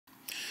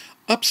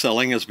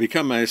Upselling has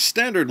become a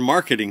standard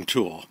marketing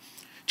tool.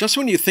 Just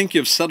when you think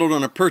you've settled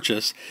on a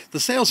purchase, the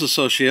sales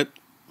associate,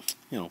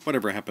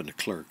 whatever happened to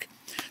clerk,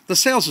 the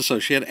sales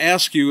associate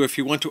asks you if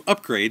you want to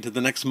upgrade to the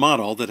next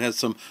model that has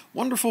some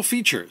wonderful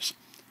features.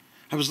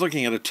 I was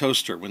looking at a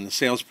toaster when the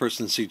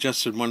salesperson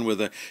suggested one with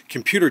a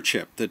computer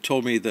chip that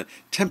told me the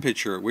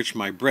temperature at which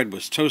my bread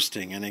was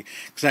toasting and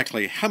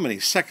exactly how many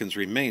seconds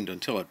remained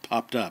until it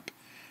popped up.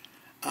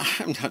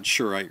 I'm not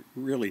sure I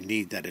really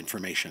need that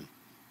information.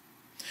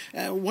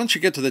 Once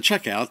you get to the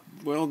checkout,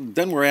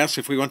 then we're asked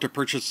if we want to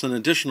purchase an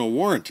additional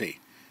warranty.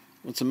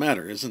 What's the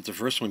matter? Isn't the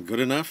first one good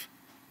enough?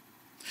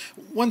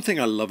 One thing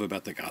I love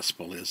about the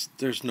gospel is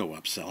there's no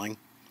upselling.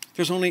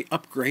 There's only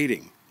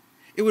upgrading.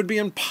 It would be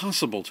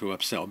impossible to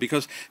upsell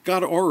because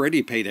God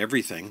already paid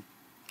everything.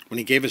 When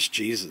He gave us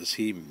Jesus,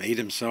 He made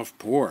Himself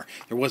poor.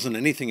 There wasn't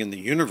anything in the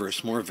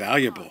universe more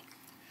valuable.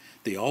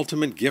 The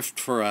ultimate gift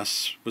for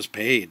us was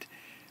paid.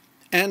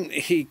 And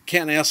He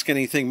can't ask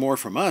anything more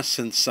from us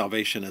since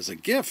salvation is a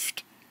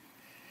gift.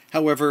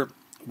 However,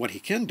 what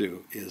He can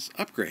do is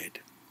upgrade.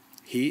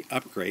 He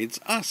upgrades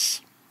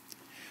us.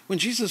 When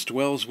Jesus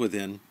dwells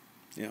within,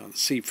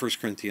 see 1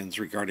 Corinthians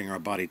regarding our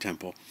body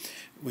temple.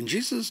 When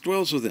Jesus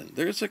dwells within,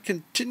 there's a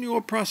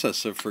continual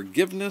process of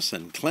forgiveness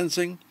and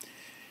cleansing.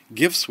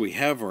 Gifts we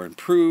have are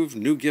improved,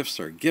 new gifts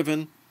are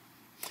given.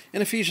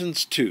 In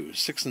Ephesians 2,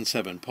 6 and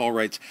 7, Paul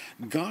writes,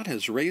 God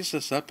has raised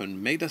us up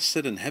and made us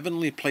sit in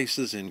heavenly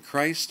places in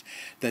Christ,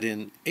 that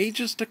in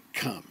ages to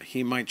come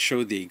He might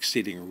show the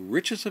exceeding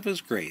riches of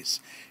His grace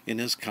in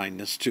His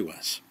kindness to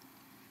us.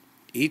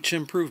 Each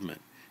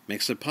improvement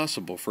makes it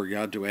possible for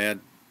God to add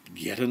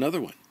yet another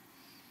one.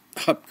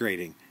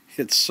 Upgrading,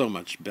 it's so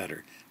much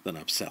better than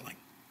upselling.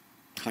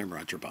 I'm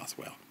Roger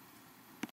Bothwell.